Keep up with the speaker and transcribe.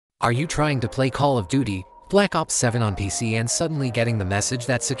Are you trying to play Call of Duty Black Ops 7 on PC and suddenly getting the message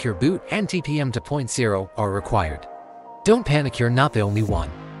that Secure Boot and TPM 2.0 are required? Don't panic, you're not the only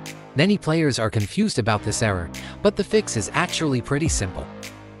one. Many players are confused about this error, but the fix is actually pretty simple.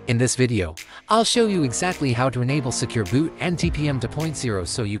 In this video, I'll show you exactly how to enable Secure Boot and TPM 2.0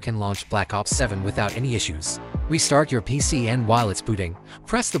 so you can launch Black Ops 7 without any issues. Restart your PC and while it's booting,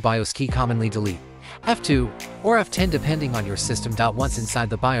 press the BIOS key, commonly delete, F2 or F10 depending on your system. Once inside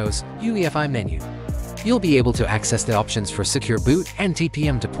the BIOS UEFI menu, you'll be able to access the options for Secure Boot and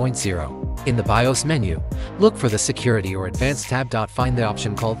TPM 2.0. In the BIOS menu, look for the Security or Advanced tab. Find the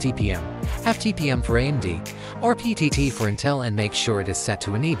option called TPM, fTPM for AMD, or PTT for Intel and make sure it is set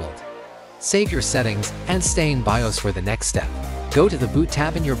to Enabled. Save your settings and stay in BIOS for the next step. Go to the Boot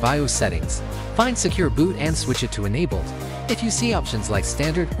tab in your BIOS settings, find Secure Boot and switch it to Enabled. If you see options like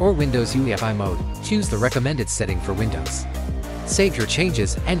Standard or Windows UEFI mode, choose the recommended setting for Windows. Save your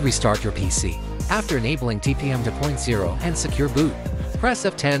changes and restart your PC. After enabling TPM 2.0 and Secure Boot, press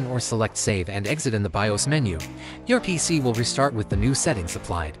F10 or select Save and exit in the BIOS menu. Your PC will restart with the new settings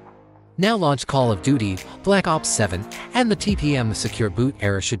applied. Now launch Call of Duty Black Ops 7 and the TPM Secure Boot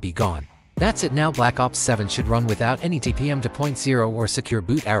error should be gone. That's it. Now Black Ops 7 should run without any TPM 2.0 or Secure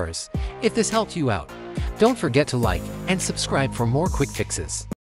Boot errors. If this helped you out, don't forget to like and subscribe for more quick fixes.